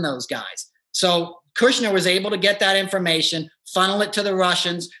find those guys? So Kushner was able to get that information, funnel it to the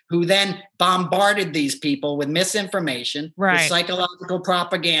Russians, who then bombarded these people with misinformation, with psychological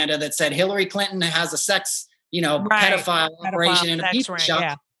propaganda that said Hillary Clinton has a sex, pedophile operation in a pizza shop.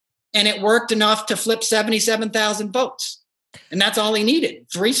 Yeah. And it worked enough to flip 77,000 votes. And that's all he needed.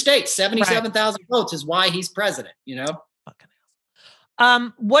 3 states, 77,000 votes is why he's president,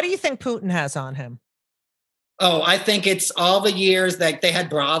 What do you think Putin has on him? Oh, I think it's all the years that they had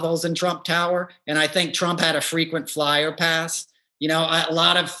brothels in Trump Tower. And I think Trump had a frequent flyer pass. A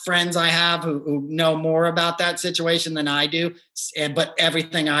lot of friends I have who know more about that situation than I do. But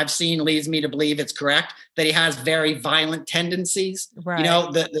everything I've seen leads me to believe it's correct, that he has very violent tendencies. Right.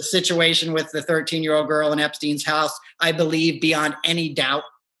 The situation with the 13-year-old girl in Epstein's house, I believe beyond any doubt,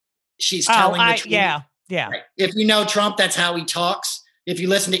 she's telling the truth. Yeah. Right. If you know Trump, that's how he talks. If you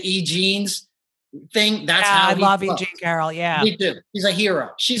listen to E. Jean's thing, that's how he love talks. E. Jean Carroll. Yeah. Me too. He's a hero.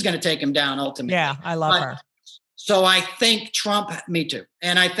 She's going to take him down ultimately. Yeah, I love her. So I think Trump, me too.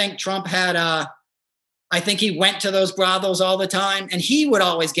 And I think Trump had, I think he went to those brothels all the time and he would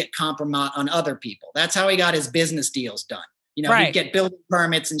always get compromise on other people. That's how he got his business deals done. He'd get building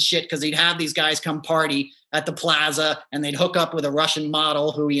permits and shit because he'd have these guys come party at the plaza and they'd hook up with a Russian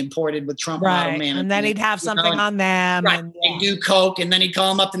model who he imported with Trump model management. And then he'd have something on them. Right. And They'd do coke and then he'd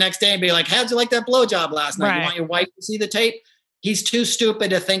call him up the next day and be like, how'd you like that blowjob last night? You want your wife to see the tape? He's too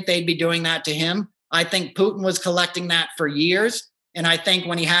stupid to think they'd be doing that to him. I think Putin was collecting that for years. And I think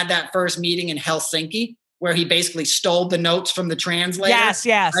when he had that first meeting in Helsinki, where he basically stole the notes from the translator. Yes.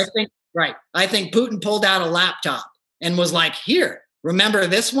 I think Putin pulled out a laptop and was like, here, remember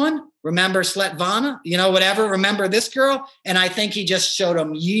this one? Remember Svetlana? Whatever. Remember this girl? And I think he just showed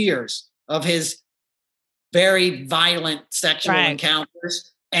him years of his very violent sexual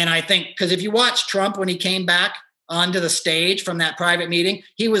encounters. And I think, because if you watch Trump when he came back onto the stage from that private meeting,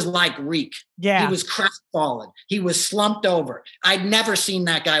 he was like Reek. Yeah. He was crestfallen. He was slumped over. I'd never seen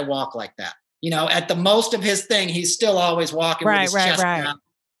that guy walk like that. At the most of his thing, he's still always walking with his chest out.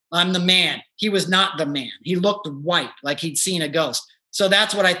 I'm the man. He was not the man. He looked white, like he'd seen a ghost. So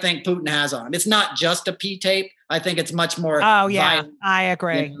that's what I think Putin has on him. It's not just a P tape. I think it's much more. Oh, yeah. violent. I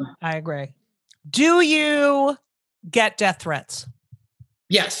agree. I agree. Do you get death threats?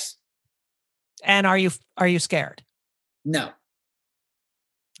 Yes. And are you scared? No.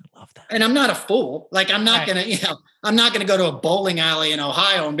 I love that. And I'm not a fool. Like I'm not gonna, I'm not gonna go to a bowling alley in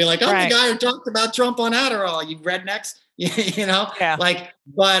Ohio and be like, I'm the guy who talked about Trump on Adderall, you rednecks. Yeah.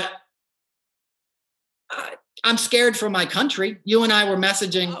 But I'm scared for my country. You and I were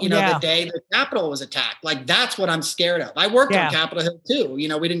messaging, the day the Capitol was attacked. Like that's what I'm scared of. I worked on Capitol Hill too. We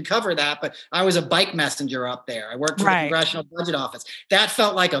didn't cover that, but I was a bike messenger up there. I worked for the Congressional Budget Office. That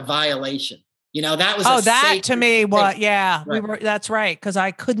felt like a violation. That was to me what that's right, because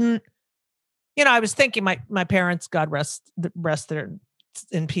I couldn't, I was thinking my parents, God rest their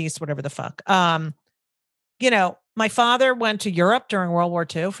in peace, whatever the fuck. My father went to Europe during World War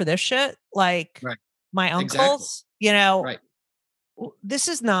II for this shit. Like my uncles, this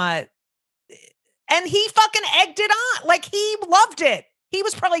is not, and he fucking egged it on. Like he loved it. He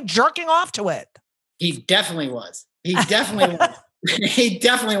was probably jerking off to it. He definitely was. He definitely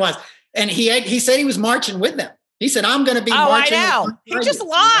was. And he said he was marching with them. He said, I'm going to be marching. I know. He just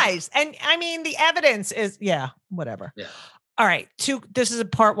lies. And I mean, the evidence is, whatever. Yeah. All right. This is a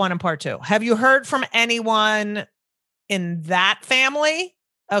part 1 and part 2. Have you heard from anyone in that family?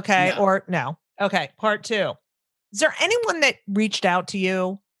 Okay. No. Or no. Okay. Part 2. Is there anyone that reached out to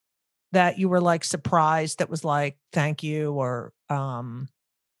you that you were like surprised that was like, thank you, or,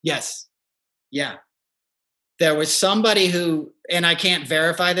 Yes. Yeah. There was somebody who, and I can't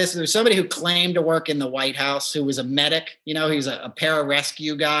verify this, there was somebody who claimed to work in the White House who was a medic. He was a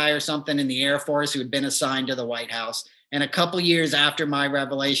pararescue guy or something in the Air Force who had been assigned to the White House. And a couple years after my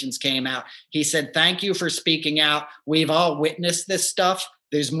revelations came out, he said, thank you for speaking out. We've all witnessed this stuff.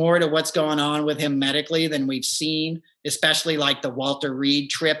 there's more to what's going on with him medically than we've seen, especially like the Walter Reed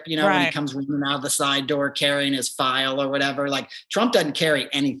trip, you know, when he comes running out of the side door carrying his file or whatever. Like Trump doesn't carry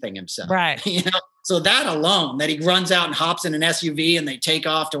anything himself. Right. You know, so that alone, that he runs out and hops in an SUV and they take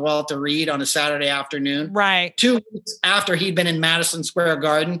off to Walter Reed on a Saturday afternoon. Right. 2 weeks after he'd been in Madison Square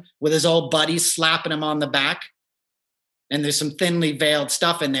Garden with his old buddies slapping him on the back. And there's some thinly veiled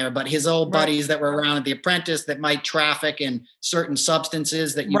stuff in there, but his old buddies that were around at The Apprentice that might traffic in certain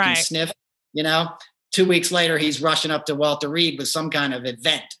substances that you can sniff, you know, 2 weeks later, he's rushing up to Walter Reed with some kind of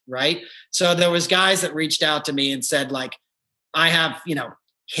event. Right. So there was guys that reached out to me and said, like, I have, you know,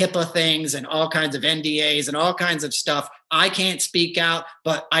 HIPAA things and all kinds of NDAs and all kinds of stuff. I can't speak out,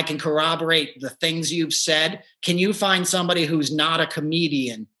 but I can corroborate the things you've said. Can you find somebody who's not a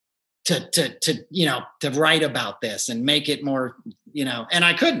comedian to you know, to write about this and make it more, you know? And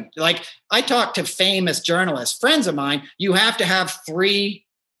I couldn't. Like, I talked to famous journalists, friends of mine. You have to have 3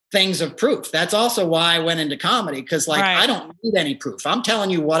 things of proof. That's also why I went into comedy, because like I don't need any proof. I'm telling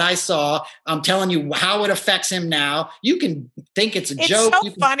you what I saw. I'm telling you how it affects him now. You can think it's a joke.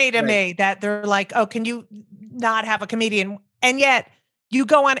 It's so funny to me that they're like, oh, can you not have a comedian? And yet you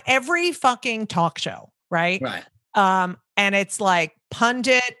go on every fucking talk show, right? Right. And it's like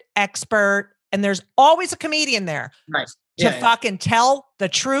pundit, expert, and there's always a comedian there to fucking tell the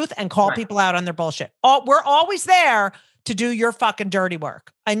truth and call people out on their bullshit. We're always there to do your fucking dirty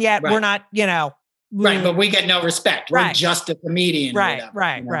work. And yet we're not, you know. Right, but we get no respect. We're just a comedian. Right.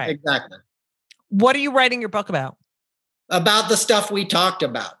 Exactly. What are you writing your book about? About the stuff we talked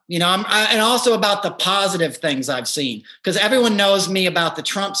about, you know, and also about the positive things I've seen, because everyone knows me about the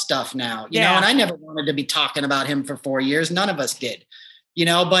Trump stuff now, you know, and I never wanted to be talking about him for 4 years. None of us did, you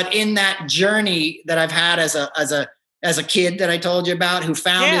know, but in that journey that I've had as a kid that I told you about, who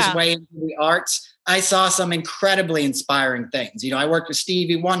found his way into the arts, I saw some incredibly inspiring things. You know, I worked with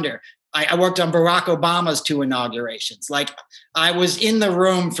Stevie Wonder. I worked on Barack Obama's 2 inaugurations. Like, I was in the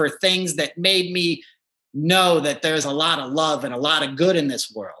room for things that made me know that there's a lot of love and a lot of good in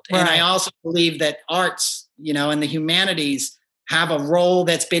this world. And I also believe that arts, you know, and the humanities have a role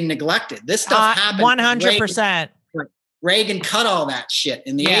that's been neglected. This stuff happened. 100%. Reagan cut all that shit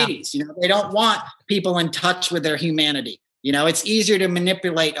in the 80s. You know, they don't want people in touch with their humanity. You know, it's easier to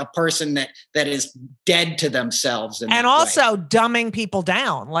manipulate a person that is dead to themselves. And also dumbing people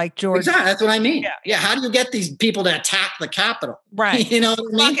down, like George. Exactly. That's what I mean. Yeah. How do you get these people to attack the Capitol? Right. You know what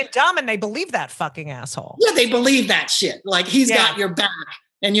I mean? Fucking dumb, and they believe that fucking asshole. Yeah, they believe that shit. Like, he's got your back,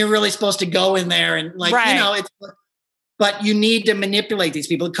 and you're really supposed to go in there and, like, you know, it's. But you need to manipulate these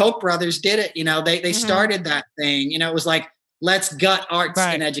people. The Koch brothers did it. You know, they started that thing. You know, it was like, let's gut arts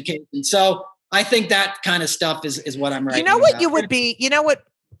and education. So I think that kind of stuff is what I'm writing. You know what about. you would be, you know what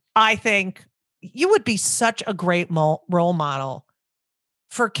I think you would be such a great role model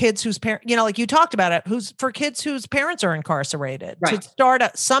for kids whose parents, you know, like you talked about it, for kids whose parents are incarcerated, to start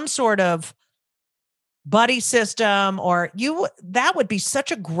some sort of buddy system, or that would be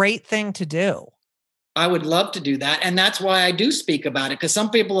such a great thing to do. I would love to do that. And that's why I do speak about it. Because some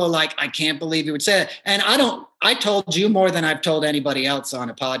people are like, I can't believe you would say it. And I told you more than I've told anybody else on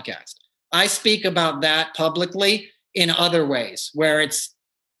a podcast. I speak about that publicly in other ways, where it's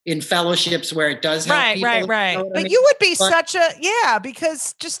in fellowships where it does help people. Right. But you would be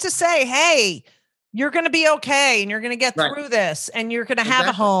because just to say, hey, you're going to be okay, and you're going to get through this, and you're going to have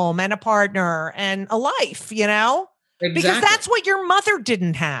a home and a partner and a life, you know? Because that's what your mother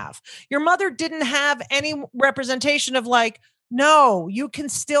didn't have. Your mother didn't have any representation of, like, no, you can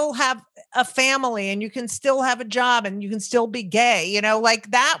still have a family, and you can still have a job, and you can still be gay, you know, like,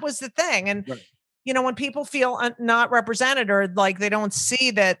 that was the thing. And, you know, when people feel not represented, or like they don't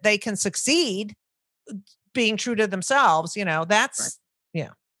see that they can succeed being true to themselves, you know, that's,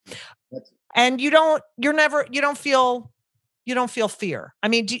 and you don't feel fear. I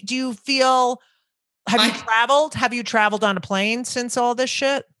mean, do you feel, have you traveled on a plane since all this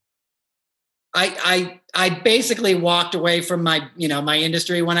shit? I basically walked away from my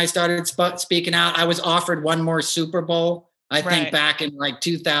industry when I started speaking out. I was offered one more Super Bowl, I think back in like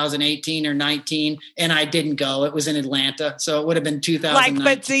 2018 or 19, and I didn't go. It was in Atlanta. So it would have been 2019.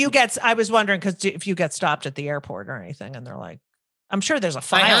 Like, but I was wondering, because if you get stopped at the airport or anything, and they're like, I'm sure there's a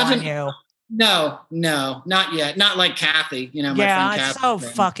file on you. No, not yet. Not like Kathy, you know, my friend Kathy. It's so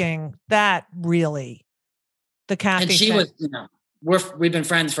fucking, that really, the Kathy and she thing. Was, you know, we've been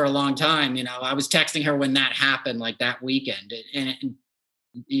friends for a long time. You know, I was texting her when that happened, like that weekend, and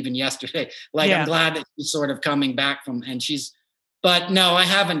even yesterday. Like, I'm glad that she's sort of coming back from, but no, I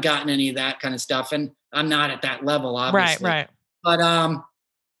haven't gotten any of that kind of stuff, and I'm not at that level, obviously. Right. But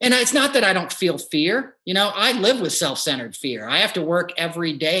And it's not that I don't feel fear. You know, I live with self-centered fear. I have to work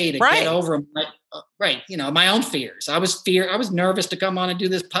every day to get over my own fears. I was nervous to come on and do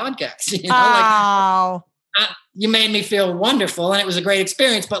this podcast. You know, you made me feel wonderful and it was a great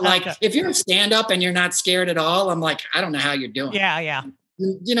experience. But like, if you're a stand-up and you're not scared at all, I'm like, I don't know how you're doing. Yeah.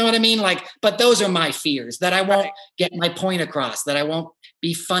 You know what I mean? Like, but those are my fears, that I won't get my point across, that I won't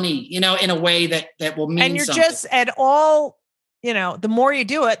be funny, you know, in a way that will mean something. And you're just at all, you know, the more you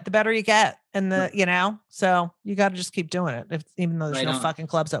do it, the better you get. And you know, so you got to just keep doing it, even though there's no fucking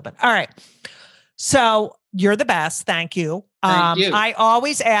clubs open. All right. So you're the best. Thank you. Thank you. I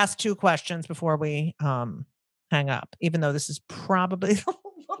always ask 2 questions before we hang up, even though this is probably the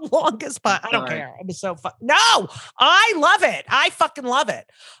longest, but I don't care. It was so fun. No, I love it. I fucking love it.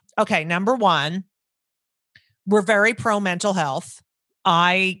 Okay. Number 1, we're very pro mental health.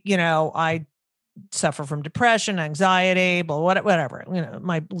 I suffer from depression, anxiety, but whatever, you know,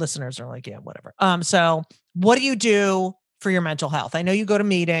 my listeners are like, yeah, whatever. So what do you do for your mental health? I know you go to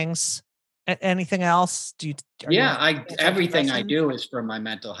meetings. Anything else? Everything I do is for my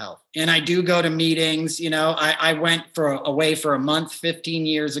mental health. And I do go to meetings. You know, I went away for a month 15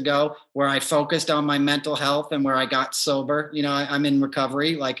 years ago where I focused on my mental health and where I got sober. You know, I'm in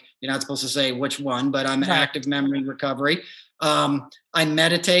recovery. Like, you're not supposed to say which one, but I'm active memory recovery. I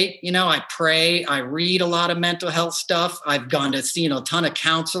meditate, you know, I pray, I read a lot of mental health stuff. I've gone to see a ton of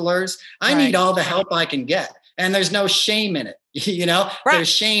counselors. I need all the help I can get. And there's no shame in it. You know, there's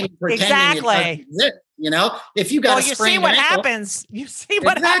shame pretending it doesn't exist. You know, if you got a sprained ankle, happens. You see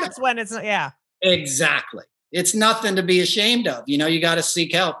what happens when it's Exactly. It's nothing to be ashamed of. You know, you got to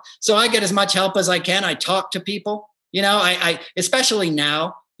seek help. So I get as much help as I can. I talk to people. You know, I especially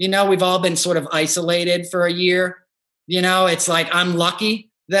now. You know, we've all been sort of isolated for a year. You know, it's like I'm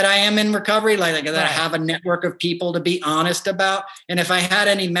lucky that I am in recovery, that I have a network of people to be honest about. And if I had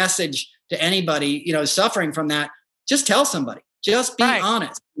any message to anybody, you know, suffering from that, just tell somebody. Just be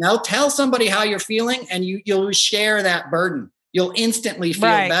honest. You know, tell somebody how you're feeling, and you'll share that burden. You'll instantly feel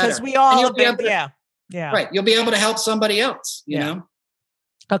better. Because we all Right. You'll be able to help somebody else. You know.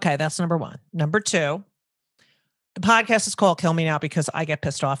 Okay, that's number 1. Number 2, the podcast is called Kill Me Now because I get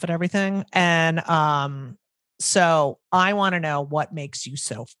pissed off at everything, and so I want to know what makes you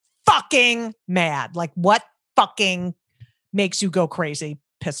so fucking mad. Like, what fucking makes you go crazy,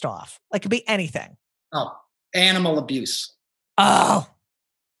 pissed off? Like, it could be anything. Oh, animal abuse. Oh.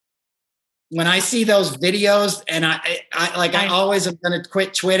 When I see those videos, and I always am going to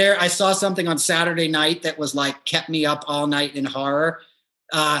quit Twitter. I saw something on Saturday night that was like, kept me up all night in horror.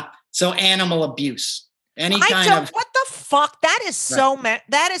 So animal abuse. What the fuck? That is so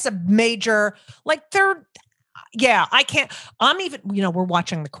that is a major, like, I can't. I'm even, you know, we're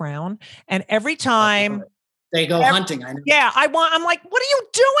watching The Crown, and every time they go hunting, I know. Yeah, I'm like, what are you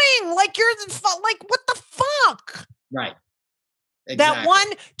doing? Like, you're like, what the fuck? Right. Exactly. That one.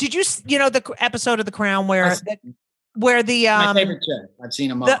 Did you know the episode of The Crown where the my favorite show? I've seen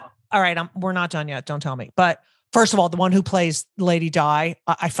them all. All right, we're not done yet. Don't tell me. But first of all, the one who plays Lady Di,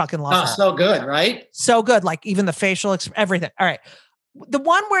 I fucking love her. So good, right? So good. Like, even the facial everything. All right, the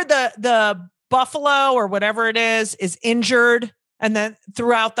one where the buffalo or whatever it is injured, and then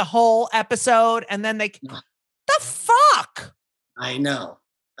throughout the whole episode, and then the fuck. I know.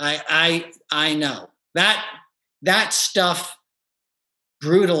 I know that stuff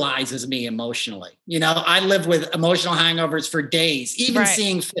brutalizes me emotionally. You know, I live with emotional hangovers for days, even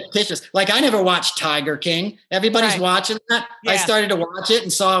seeing fictitious. Like, I never watched Tiger King. Everybody's watching that. Yeah. I started to watch it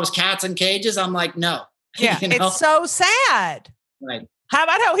and saw it was cats in cages. I'm like, no. Yeah, you know? It's so sad. Right. How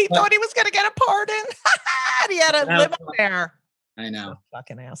about how he thought he was going to get a pardon? He had to live up there. I know.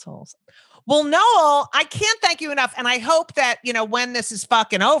 Fucking assholes. Well, Noel, I can't thank you enough. And I hope that, you know, when this is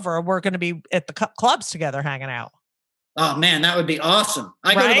fucking over, we're going to be at the clubs together hanging out. Oh, man, that would be awesome.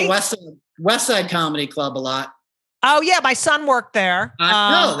 I go to the West Side Comedy Club a lot. Oh, yeah. My son worked there.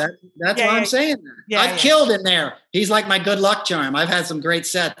 I know. That's why I'm saying that. Yeah, I've killed in there. He's like my good luck charm. I've had some great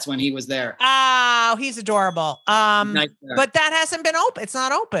sets when he was there. Oh, he's adorable. Nice, but that hasn't been open. It's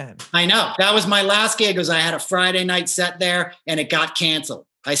not open. I know. That was my last gig. I had a Friday night set there, and it got canceled.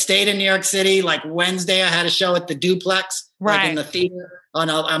 I stayed in New York City. Like, Wednesday, I had a show at the Duplex, like in the theater on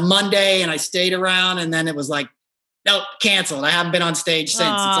a Monday, and I stayed around, and then it was like, nope, canceled. I haven't been on stage since. It's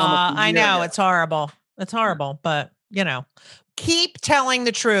almost I know ago. It's horrible. It's horrible, but you know, keep telling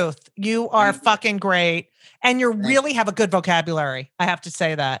the truth. You are fucking great, and you really have a good vocabulary. I have to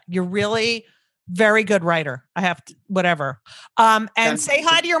say that you're really very good writer. I have to, whatever. And say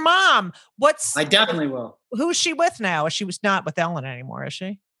hi to your mom. I definitely will. Who's she with now? She was not with Ellen anymore, is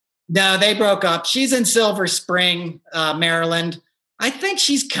she? No, they broke up. She's in Silver Spring, Maryland. I think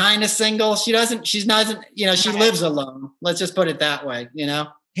she's kind of single. She doesn't, she lives alone. Let's just put it that way, Who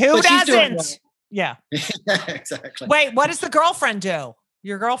But she's doing doesn't? Yeah. Exactly. Wait, what does the girlfriend do?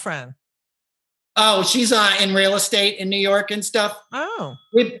 Your girlfriend? Oh, she's in real estate in New York and stuff. Oh.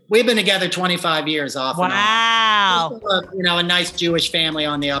 We've been together 25 years off and on. Wow. A nice Jewish family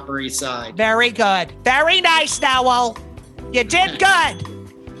on the Upper East Side. Very good. Very nice, Noel. You did good.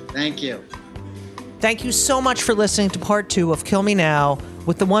 Thank you. Thank you so much for listening to part 2 of Kill Me Now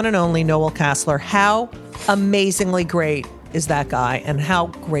with the one and only Noel Casler. How amazingly great is that guy, and how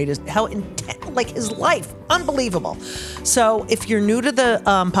great is his life, unbelievable. So if you're new to the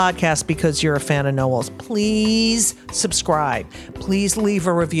podcast because you're a fan of Noel's, please subscribe. Please leave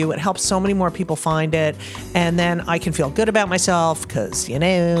a review. It helps so many more people find it, and then I can feel good about myself because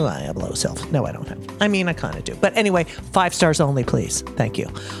I have low self. No, I don't have. I mean, I kind of do. But anyway, 5 stars only, please. Thank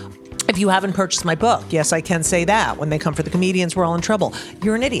you. If you haven't purchased my book, yes, I can say that. When they come for the comedians, we're all in trouble.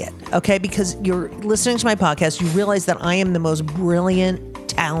 You're an idiot, okay? Because you're listening to my podcast, you realize that I am the most brilliant,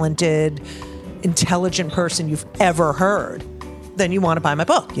 talented, intelligent person you've ever heard. Then you want to buy my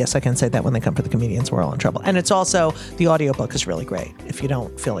book. Yes, I can say that. When they come for the comedians, we're all in trouble. And it's also, the audiobook is really great. If you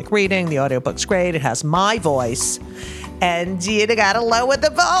don't feel like reading, the audiobook's great. It has my voice. And you gotta lower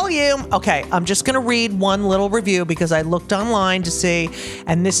the volume. Okay, I'm just gonna read one little review because I looked online to see,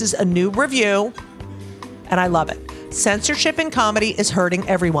 and this is a new review, and I love it. Censorship in comedy is hurting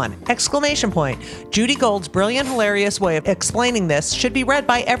everyone! Exclamation point. Judy Gold's brilliant, hilarious way of explaining this should be read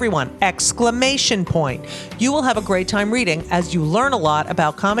by everyone! Exclamation point. You will have a great time reading as you learn a lot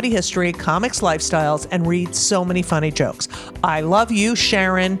about comedy history, comics lifestyles, and read so many funny jokes. I love you,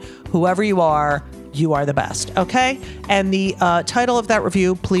 Sharon, whoever you are. You are the best, okay? And the title of that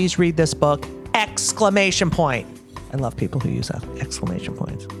review, please read this book, exclamation point. I love people who use exclamation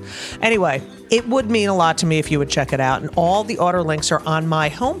points. Anyway, it would mean a lot to me if you would check it out. And all the order links are on my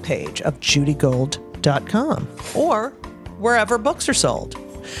homepage of judygold.com or wherever books are sold.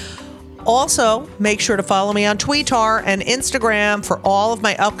 Also, make sure to follow me on Twitter and Instagram for all of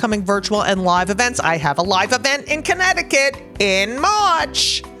my upcoming virtual and live events. I have a live event in Connecticut in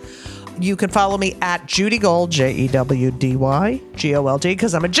March. You can follow me at Judy Gold, JEWDYGOLD,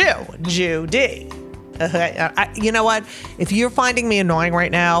 because I'm a Jew. Judy. You know what? If you're finding me annoying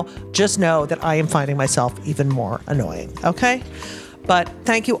right now, just know that I am finding myself even more annoying, okay? But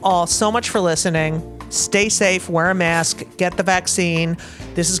thank you all so much for listening. Stay safe, wear a mask, get the vaccine.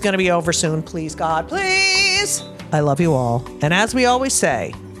 This is going to be over soon. Please, God, please. I love you all. And as we always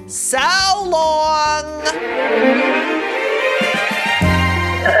say, so long.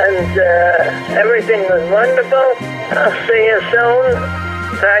 And everything was wonderful. I'll see you soon.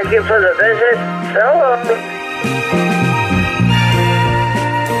 Thank you for the visit. So long.